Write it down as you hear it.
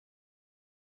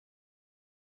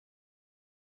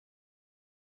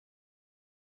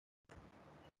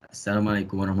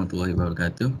Assalamualaikum warahmatullahi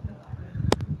wabarakatuh.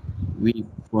 We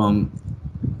from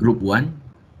Group 1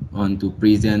 on to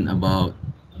present about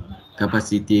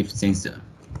capacitive sensor.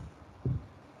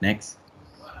 Next.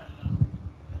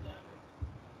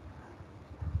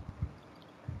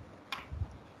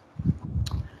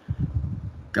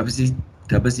 Capaci-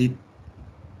 capaci-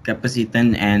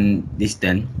 Capacitant and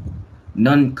distance.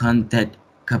 Non-contact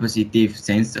capacitive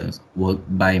sensors work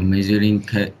by measuring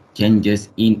changes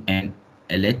in an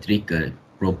electrical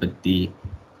property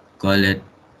called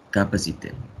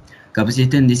capacitance.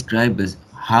 Capacitance describes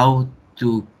how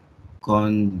two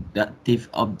conductive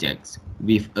objects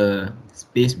with a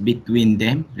space between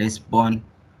them respond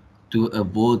to a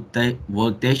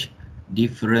voltage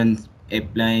difference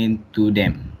applying to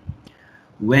them.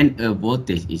 When a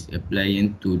voltage is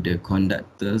applied to the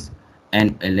conductors,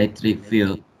 an electric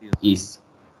field is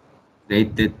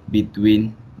created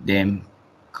between them,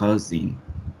 causing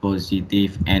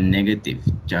positive and negative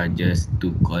charges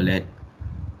to collect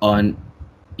on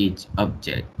each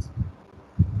object.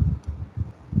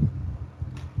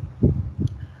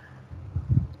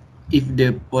 If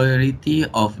the polarity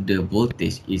of the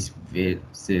voltage is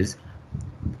versus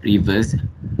reverse,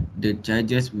 the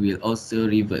charges will also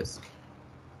reverse.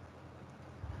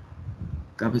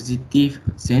 Capacitive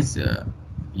sensor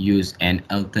use an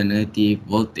alternative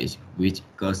voltage which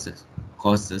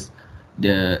causes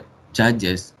the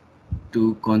charges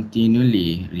to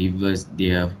continually reverse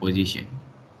their position.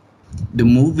 The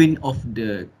moving of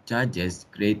the charges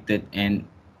created an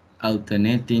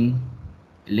alternating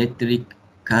electric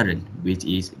current which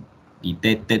is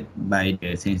detected by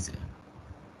the sensor.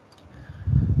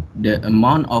 The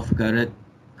amount of current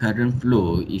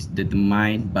flow is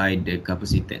determined by the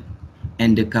capacitance,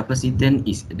 and the capacitance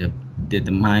is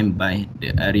determined by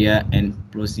the area and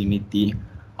proximity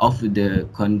of the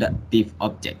conductive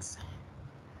objects.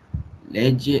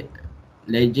 Larger,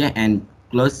 larger and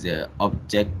closer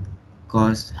objects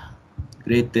cause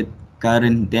greater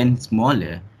current than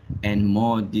smaller and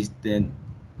more distant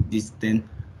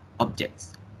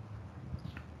objects.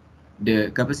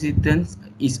 The capacitance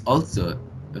is also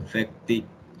affected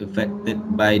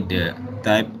by the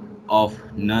type of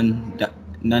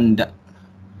non-conductive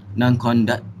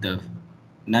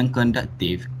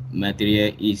non-conductive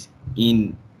material is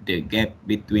in the gap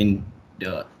between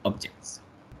the objects.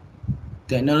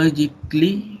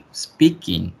 Technically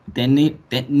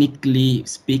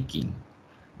speaking,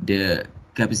 the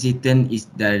capacitance is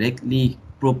directly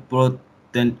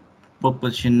proportional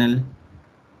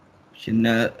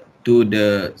to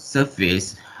the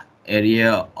surface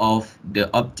area of the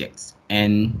objects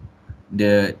and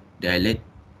the the elec-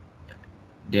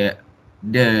 the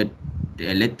the,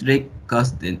 the electric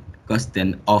constant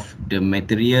of the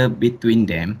material between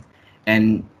them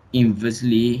and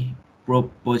inversely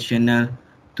proportional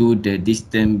to the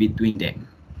distance between them.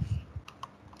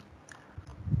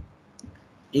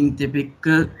 In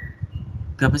typical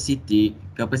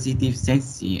capacitive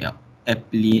sensing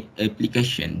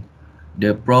application,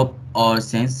 the probe or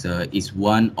sensor is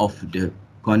one of the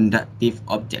conductive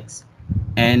objects,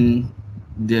 and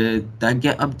the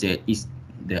target object is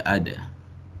the other.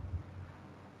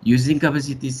 Using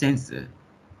capacity sensor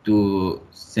to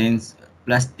sense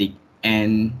plastic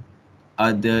and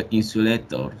other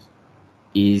insulators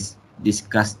is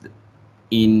discussed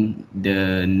in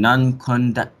the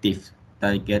non-conductive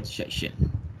target section.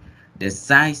 The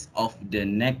size of the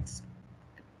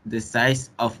size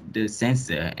of the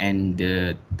sensor and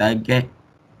the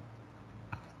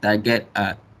target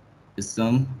are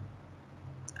some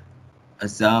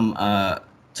some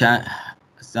cha-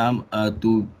 some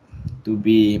to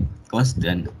be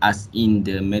constant as in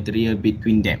the material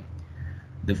between them.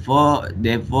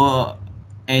 Therefore,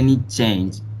 any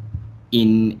change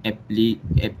in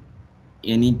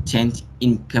any change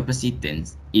in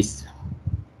capacitance is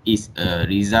a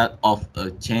result of a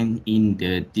change in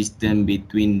the distance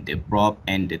between the probe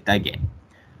and the target.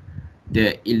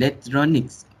 The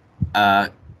electronics are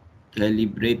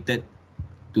calibrated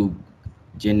to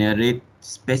generate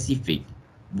specific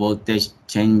voltage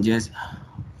changes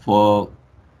for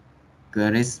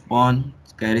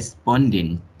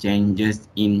corresponding changes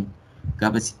in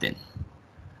capacitance.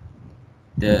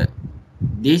 The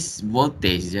these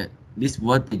voltage these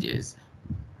voltages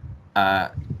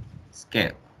are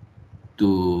scaled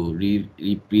to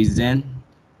represent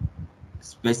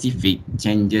specific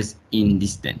changes in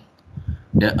distance.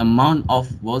 The amount of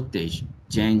voltage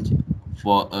change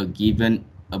for a given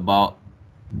amount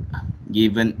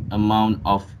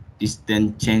of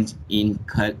distance change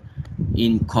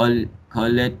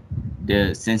called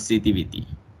the sensitivity.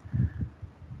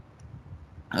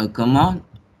 A common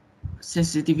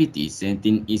sensitivity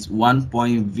setting is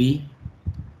 1.V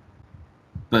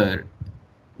per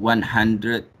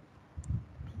 100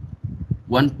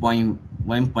 1.0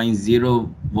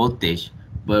 voltage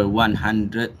per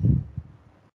 100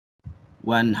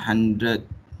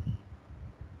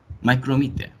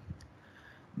 micrometer.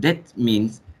 That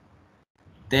means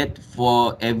that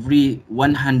for every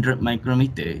 100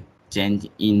 micrometer change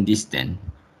in distance,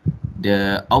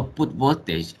 the output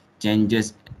voltage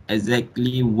changes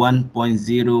exactly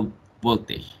 1.0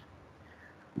 voltage.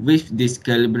 With this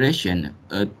calibration,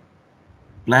 a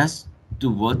plus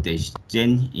 2 voltage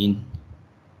change in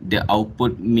the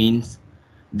output means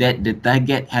that the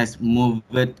target has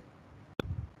moved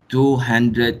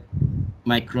 200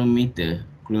 micrometer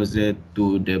closer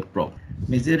to the probe.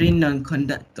 Measuring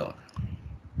non-conductor.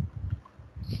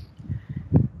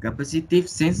 Capacitive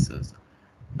sensors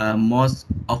are most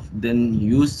often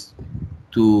used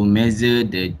to measure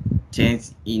the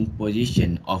change in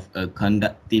position of a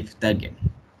conductive target.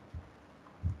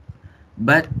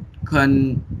 But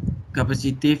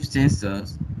capacitive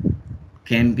sensors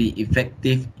can be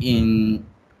effective in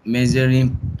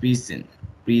measuring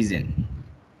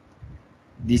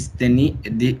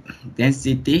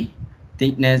density,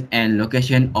 thickness, and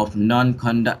location of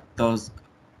non-conductors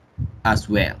as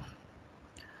well.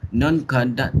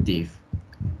 Non-conductive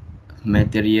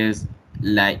materials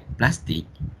like plastic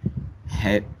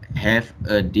have, have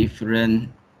a different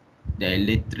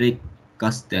dielectric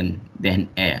constant than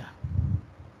air.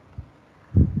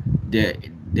 The,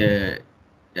 the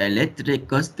dielectric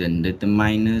constant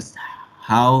determines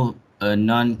how a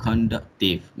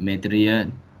non-conductive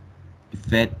material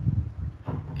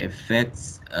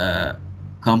affects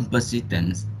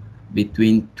capacitance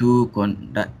between two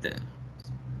conductors.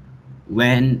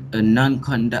 When a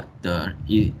non-conductor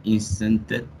is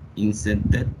inserted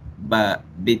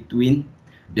between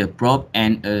the probe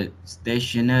and a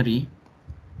stationary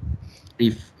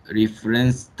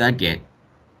reference target,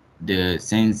 the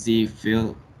sensing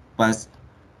field passes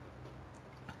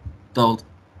through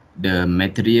the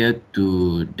material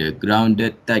to the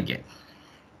grounded target.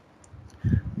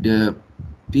 The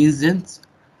presence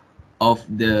of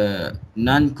the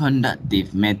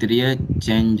non-conductive material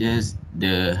changes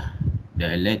the,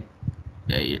 the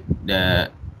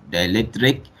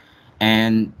electric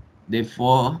and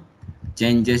therefore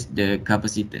changes the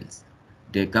capacitance.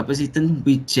 The capacitance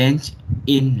will change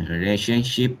in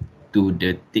relationship to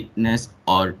the thickness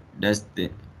or the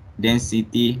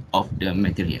density of the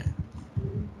material.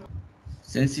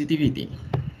 Sensitivity.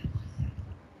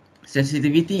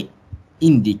 Sensitivity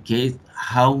indicates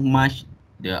how much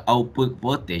the output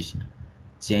voltage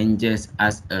changes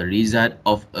as a result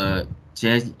of a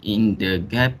change in the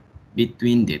gap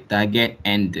between the target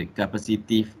and the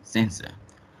capacitive sensor.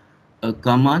 A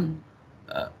common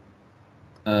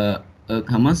uh, a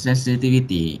common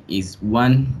sensitivity is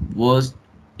 1 volt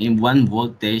in 1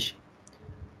 voltage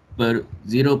per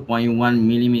 0.1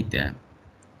 millimeter.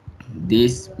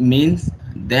 This means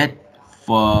that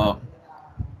for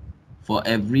for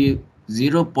every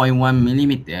 0.1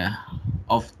 millimeter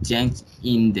of change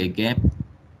in the gap,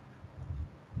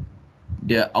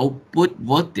 the output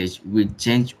voltage will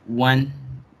change 1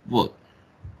 volt.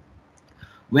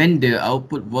 When the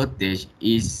output voltage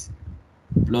is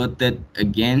plotted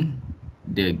against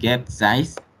the gap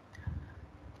size,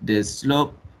 the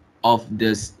slope of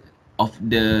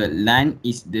the line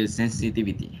is the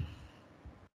sensitivity.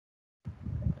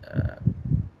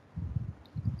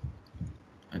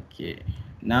 Okay,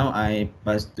 now I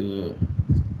pass to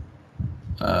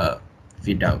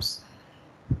Firdaus.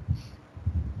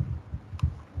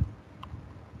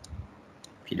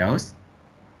 Firdaus?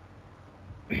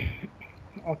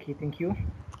 Okay, thank you.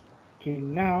 Okay,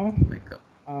 now Wake up.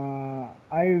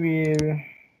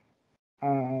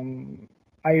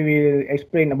 I will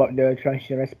explain about the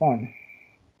transient response.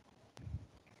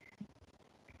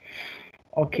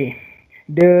 Okay,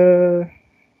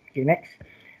 next.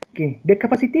 Okay, the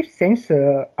capacitive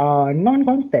sensor are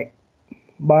non-contact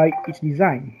by its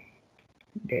design.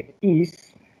 That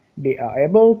is, they are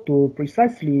able to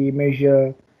precisely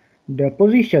measure the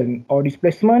position or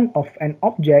displacement of an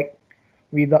object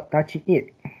without touching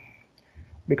it.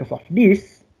 Because of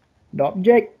this, the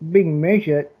object being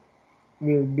measured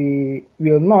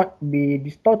will not be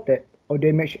distorted or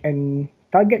damaged, and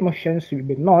target motions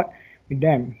will not be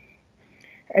damped.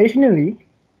 Additionally,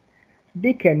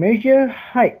 they can measure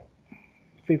high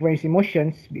frequency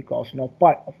motions because no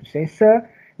part of the sensor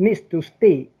needs to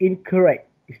stay incorrect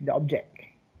with the object,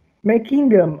 making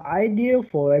them ideal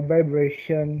for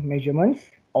vibration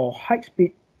measurements or high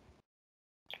speed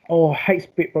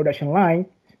production line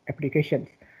applications.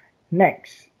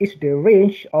 Next is the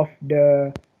range of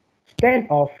the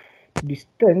standoff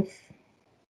distance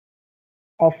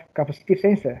of capacitive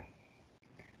sensor.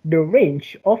 The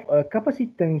range of a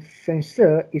capacitance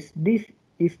sensor is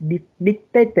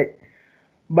dictated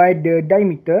by the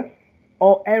diameter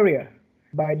or area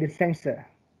by the sensor.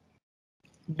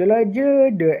 The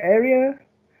larger the area,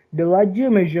 the larger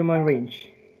measurement range.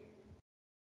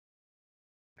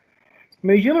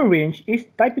 Measurement range is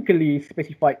typically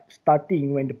specified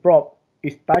starting when the probe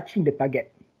is touching the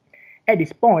target. At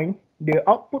this point, the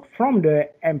output from the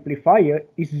amplifier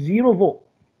is 0 volt.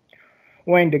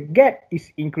 When the gap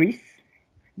is increased,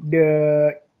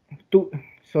 the to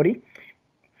sorry,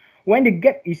 when the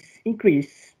gap is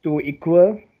increased to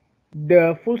equal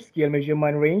the full-scale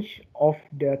measurement range of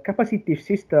the capacitive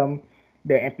system,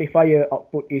 the amplifier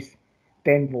output is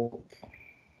 10 volts.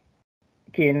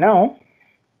 Okay, now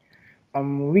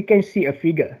we can see a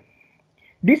figure.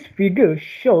 This figure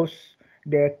shows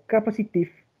the capacitive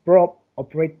probe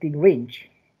operating range.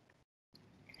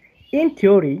 In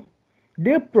theory,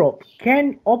 the probe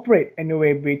can operate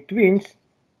anywhere between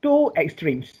two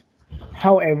extremes.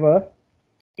 However,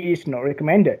 it is not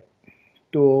recommended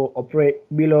to operate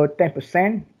below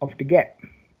 10% of the gap.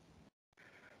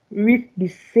 With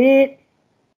this said,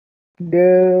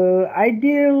 the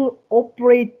ideal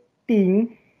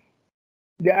operating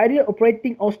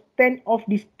or standoff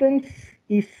distance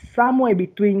is somewhere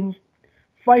between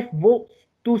 5 volts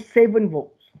to 7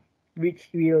 volts, which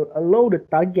will allow the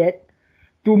target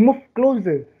to move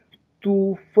closer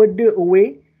to further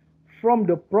away from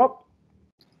the probe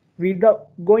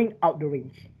without going out the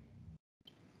range.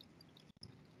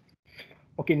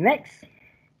 Okay, next,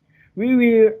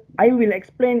 I will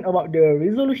explain about the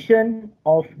resolution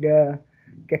of the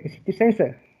capacitive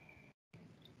sensor.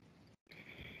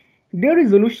 The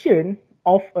resolution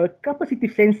of a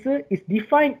capacitive sensor is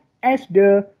defined as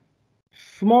the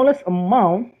smallest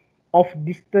amount of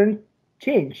distance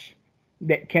change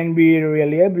that can be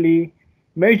reliably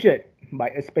measured by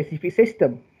a specific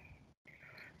system.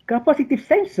 Capacitive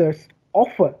sensors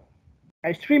offer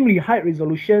extremely high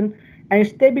resolution and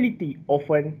stability,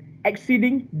 often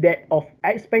exceeding that of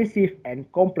expensive and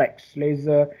complex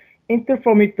laser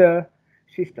interferometer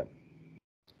systems.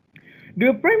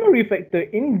 The primary factor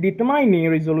in determining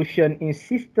resolution in is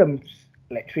systems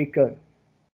electrical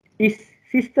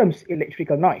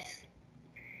noise.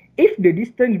 If the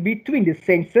distance between the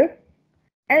sensor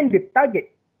and the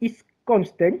target is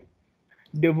constant,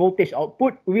 the voltage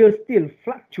output will still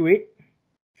fluctuate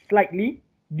slightly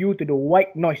due to the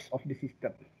white noise of the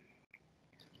system.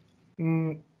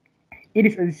 It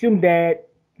is assumed that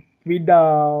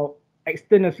without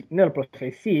external signal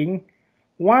processing,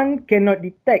 one cannot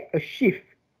detect a shift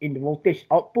in the voltage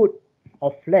output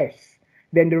of less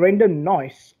than the random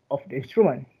noise of the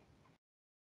instrument.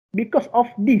 Because of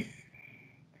this,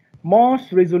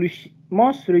 most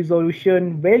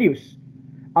resolution values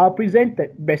are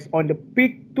presented based on the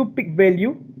peak-to-peak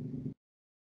value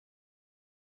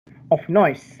of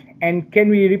noise and can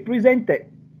be represented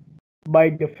by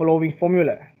the following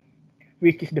formula,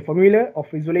 which is the formula of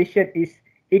resolution is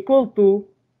equal to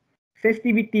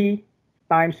sensitivity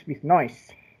times with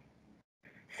noise.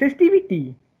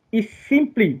 Sensitivity is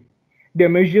simply the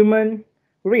measurement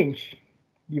range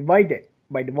divided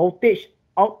by the voltage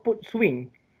output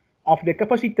swing of the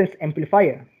capacitance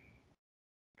amplifier.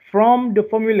 From the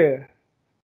formula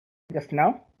just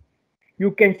now,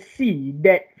 you can see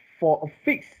that for a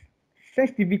fixed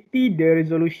sensitivity, the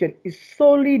resolution is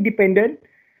solely dependent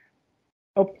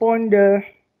upon the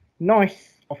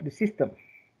noise of the system.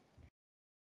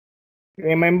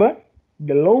 Remember,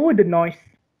 the lower the noise,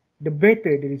 the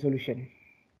better the resolution.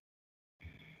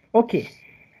 Okay,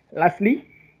 lastly,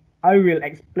 I will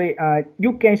explain.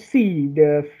 You can see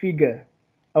the figure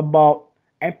about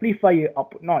amplifier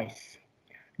output noise.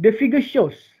 The figure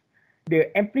shows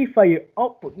the amplifier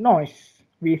output noise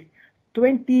with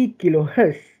 20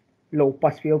 kHz low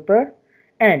pass filter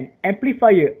and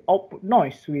amplifier output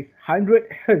noise with 100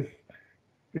 Hz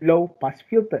low pass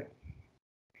filter.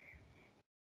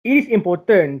 It is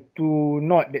important to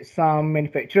note that some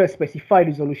manufacturers specify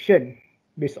resolution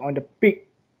based on the peak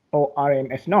or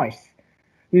RMS noise,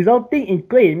 resulting in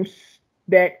claims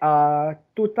that are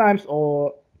 2 times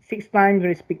or 6 times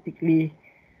respectively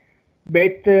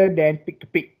better than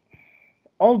peak-to-peak.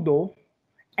 Although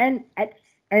an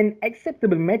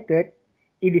acceptable method,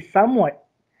 it is somewhat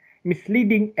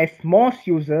misleading as most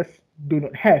users do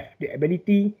not have the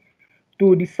ability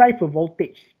to decipher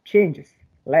voltage changes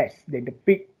less than the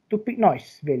peak-to-peak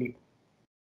noise value.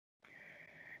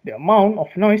 The amount of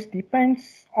noise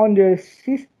depends on the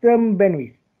system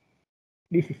bandwidth.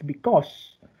 This is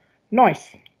because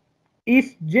noise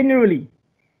is generally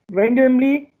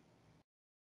randomly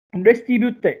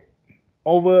distributed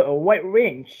over a wide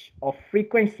range of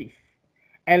frequencies,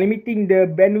 and limiting the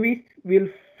bandwidth will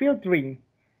filtering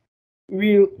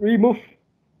will remove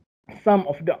some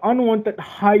of the unwanted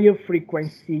higher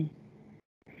frequency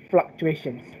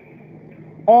fluctuations.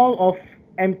 All of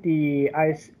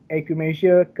MTI's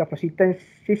equalizer capacitance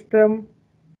system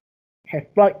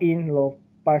have plug-in low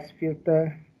pass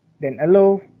filter that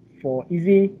allow for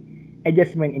easy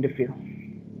adjustment in the field.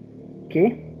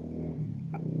 Okay,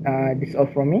 this is all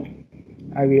from me.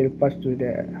 I will pass to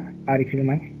the Arif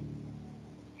Hilman.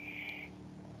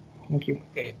 Thank you.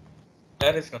 Okay,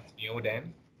 let us continue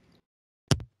then.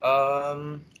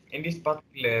 In this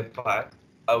particular part,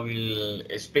 I will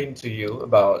explain to you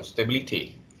about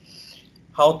stability.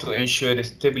 How to ensure the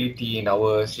stability in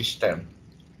our system.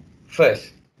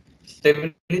 First,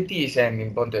 stability is an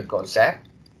important concept.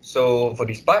 So for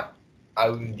this part, I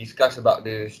will discuss about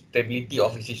the stability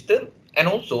of a system and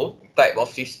also type of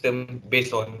system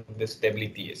based on the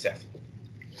stability itself.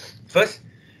 First,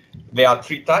 there are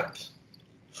three types.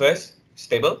 First,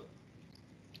 stable.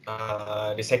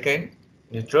 The second,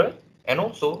 neutral. And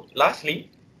also, lastly,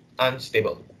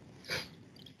 unstable.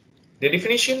 The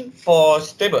definition for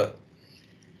stable.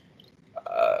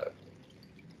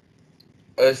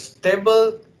 A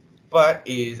stable part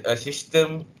is a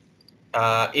system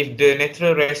if the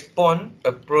natural response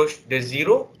approach the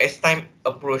zero as time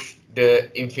approach the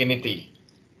infinity.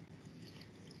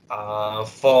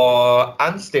 For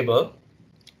unstable,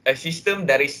 a system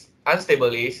that is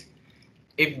unstable is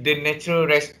if the natural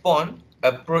response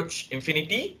approach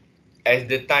infinity as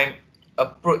the time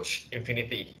approach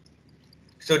infinity.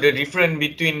 So the difference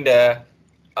between the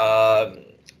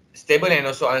stable and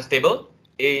also unstable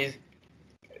is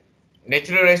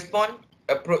natural response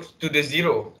approach to the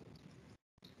zero,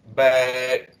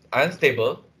 but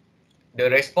unstable, the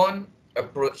response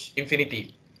approach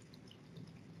infinity.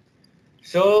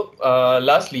 So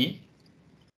lastly,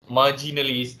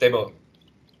 marginally stable.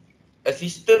 A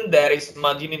system that is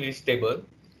marginally stable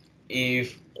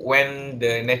if when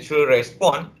the natural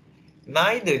response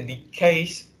neither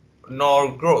decays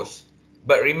nor grows,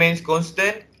 but remains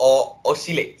constant or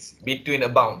oscillates between a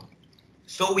bound.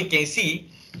 So we can see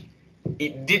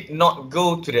it did not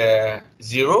go to the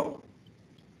zero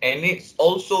and it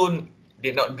also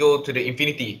did not go to the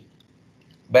infinity,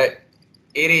 but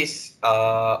it is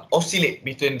oscillate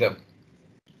between them.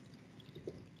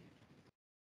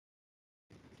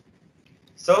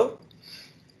 So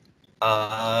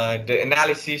the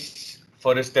analysis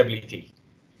for the stability.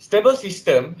 Stable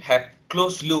system have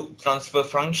closed loop transfer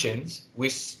functions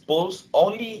with poles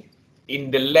only in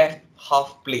the left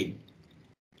half plane.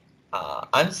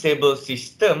 Unstable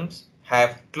systems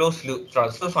have closed loop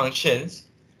transfer functions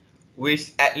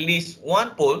with at least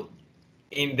one pole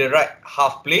in the right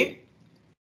half plane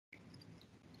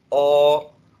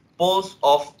or poles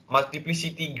of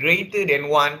multiplicity greater than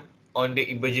 1 on the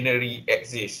imaginary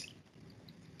axis.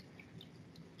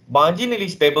 Marginally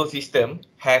stable systems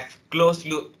have closed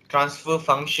loop transfer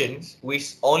functions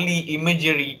with only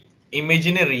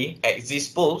imaginary axis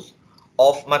poles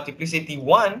of multiplicity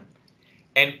 1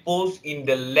 and poles in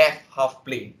the left half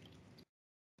plane.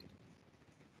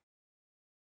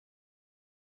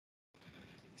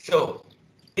 So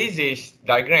this is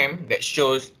diagram that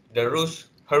shows the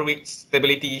Roos-Hurwitz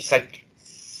stability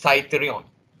criterion.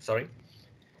 Sorry.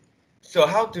 So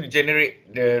how to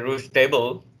generate the Roos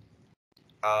table?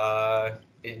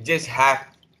 It just have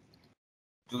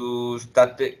to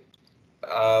start it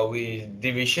with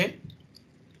division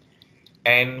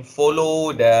and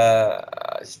follow the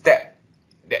step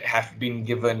that have been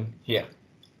given here.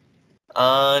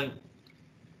 And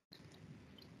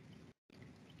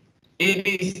it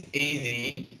is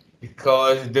easy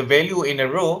because the value in a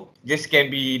row just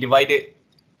can be divided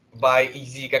by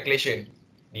easy calculation.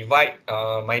 Divide,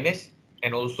 minus,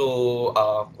 and also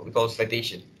what we call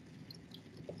citation.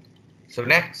 So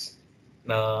next,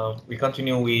 we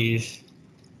continue with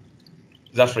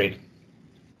Zafred.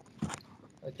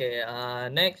 Okay,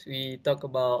 next we talk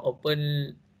about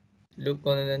open loop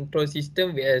control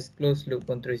system vs closed loop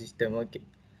control system. Okay,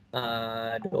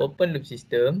 the open loop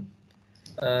system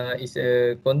is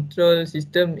a control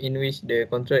system in which the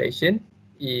control action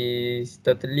is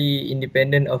totally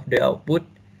independent of the output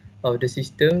of the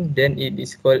system. Then it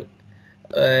is called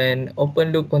an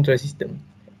open loop control system.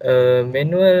 A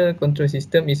manual control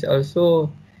system is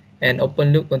also an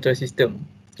open loop control system.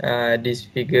 This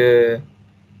figure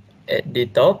at the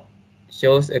top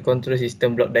shows a control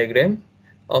system block diagram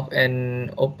of an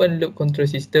open loop control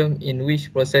system in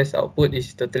which process output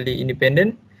is totally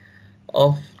independent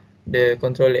of the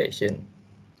control action.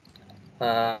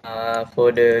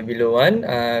 For the below one,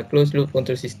 closed loop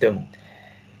control system.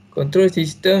 Control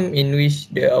system in which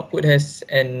the output has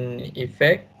an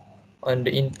effect on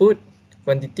the input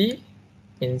quantity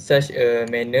in such a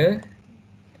manner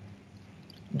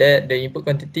that the input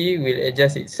quantity will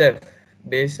adjust itself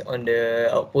based on the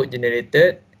output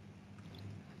generated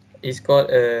is called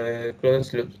a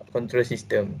closed loop control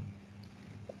system.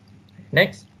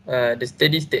 Next, the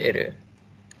steady state error.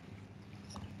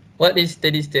 What is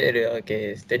steady state error?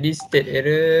 Okay, steady state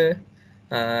error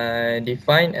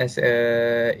defined as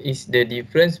is the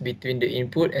difference between the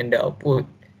input and the output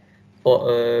for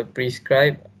a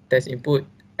prescribed test input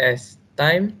as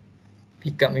time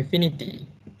become infinity.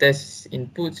 Test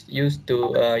inputs used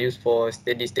for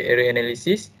steady state error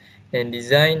analysis and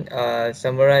design are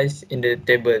summarized in the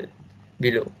table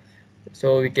below.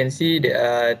 So we can see there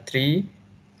are 3: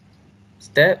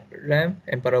 step, ramp,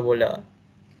 and parabola.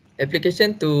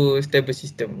 Application to stable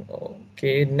system.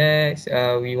 Okay, next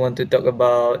we want to talk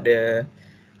about the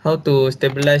how to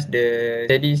stabilize the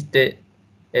steady state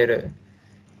error.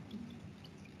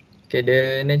 Okay,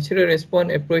 the natural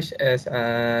response approach as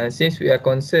since we are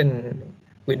concerned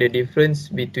with the difference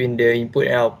between the input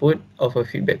and output of a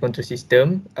feedback control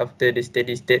system after the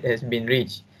steady state has been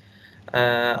reached.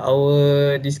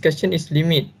 Our discussion is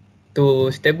limited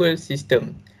to stable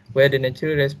system where the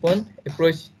natural response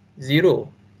approach 0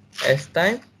 as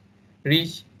time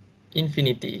reach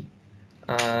infinity.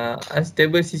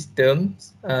 Unstable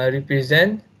systems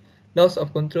represent loss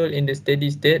of control in the steady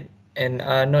state and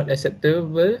are not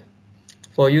acceptable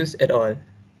for use at all.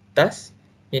 Thus,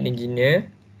 in engineer,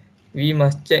 we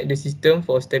must check the system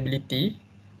for stability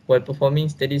while performing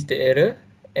steady state error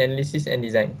analysis and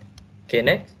design. Okay,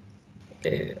 next.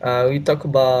 Okay, we talk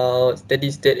about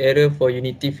steady state error for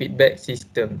unity feedback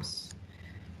systems.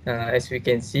 As we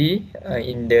can see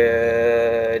in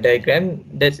the diagram,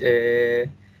 that's a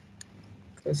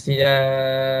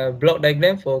block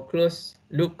diagram for closed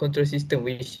loop control system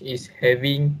which is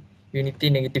having unity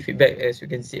negative feedback. As we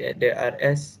can see at the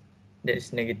RS, that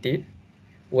is negative,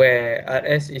 where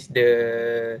RS is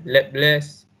the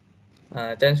Laplace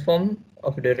transform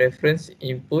of the reference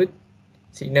input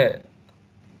signal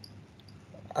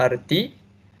RT.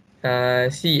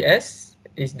 CS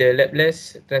is the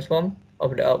Laplace transform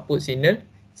of the output signal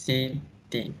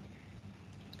CT.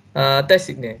 Test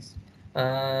signals.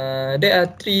 There are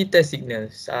 3 test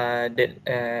signals that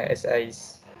as I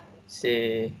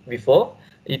say before,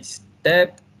 it's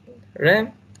step,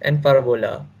 ramp, and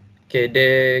parabola. Okay,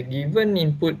 the given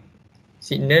input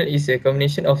signal is a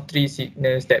combination of 3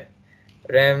 signal step,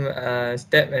 ramp,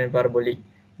 step, and parabolic.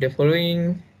 The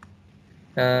following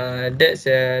let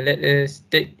us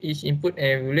take each input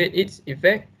and evaluate its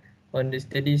effect on the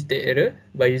steady state error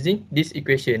by using this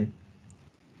equation.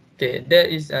 Okay, there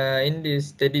is in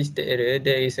this steady state error,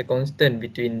 there is a constant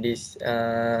between this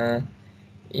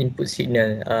input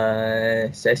signal.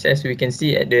 Such as we can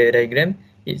see at the diagram,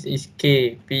 it is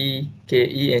K, P,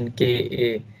 KE, and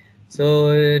KA.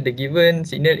 So the given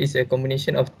signal is a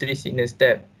combination of 3 signal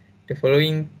steps. The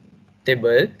following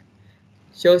table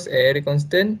shows a error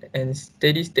constant and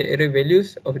steady state error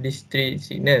values of these 3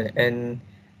 signal, and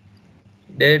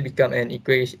they become an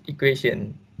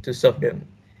equation to solve them.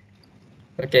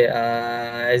 Okay,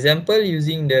 example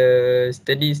using the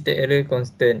steady state error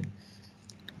constant.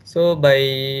 So by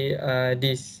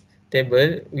this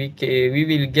table, we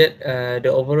will get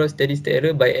the overall steady state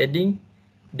error by adding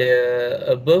the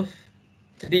above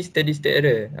 3 steady state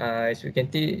error. As we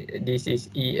can see, this is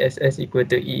ESS equal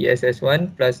to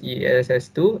ESS1 plus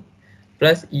ESS2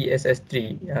 plus ESS3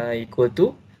 equal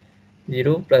to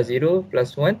 0 plus 0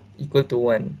 plus 1 equal to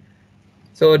 1.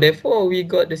 So therefore, we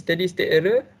got the steady state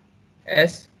error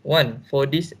as 1 for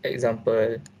this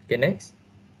example. Okay, next.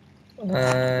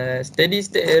 Steady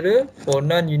state error for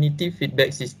non-unity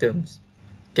feedback systems.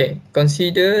 Okay,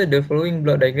 consider the following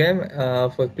block diagram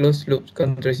for closed loop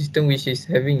control system which is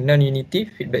having non-unity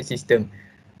feedback system.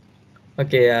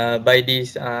 Okay, by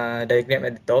this diagram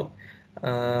at the top,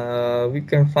 we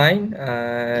can find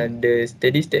the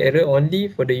steady state error only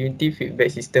for the unity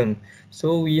feedback system.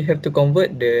 So we have to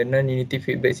convert the non-unity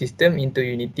feedback system into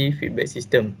unity feedback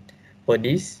system. For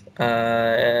this,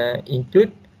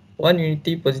 include one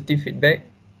unity positive feedback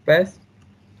path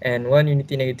and one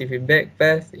unity negative feedback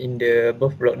path in the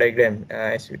above block diagram.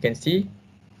 As we can see,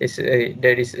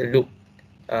 there is a loop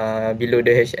below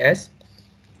the HS.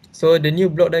 So the new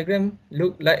block diagram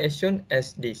look like as shown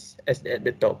as this, as at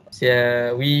the top. So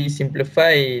we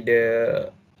simplify the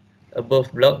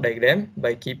above block diagram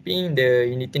by keeping the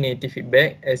unity negative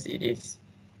feedback as it is.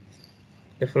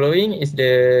 The following is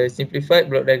the simplified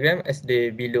block diagram as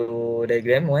the below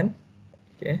diagram one.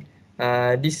 Okay.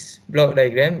 This block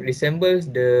diagram resembles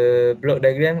the block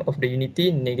diagram of the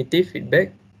unity negative feedback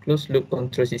closed loop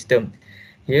control system.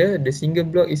 Here, the single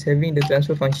block is having the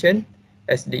transfer function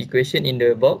as the equation in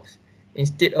the box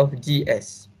instead of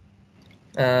GS.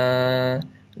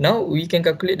 Now we can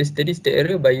calculate the steady state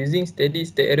error by using steady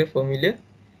state error formula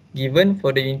given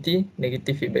for the unity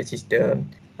negative feedback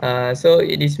system. So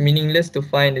it is meaningless to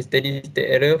find the steady state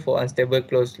error for unstable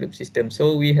closed loop system.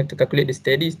 So we have to calculate the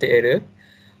steady state error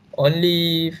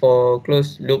only for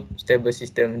closed loop stable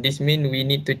system. This means we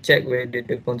need to check whether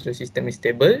the control system is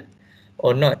stable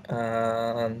or not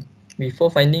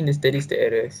before finding the steady state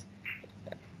errors.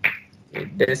 Okay,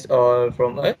 that's all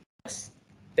from us.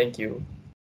 Thank you.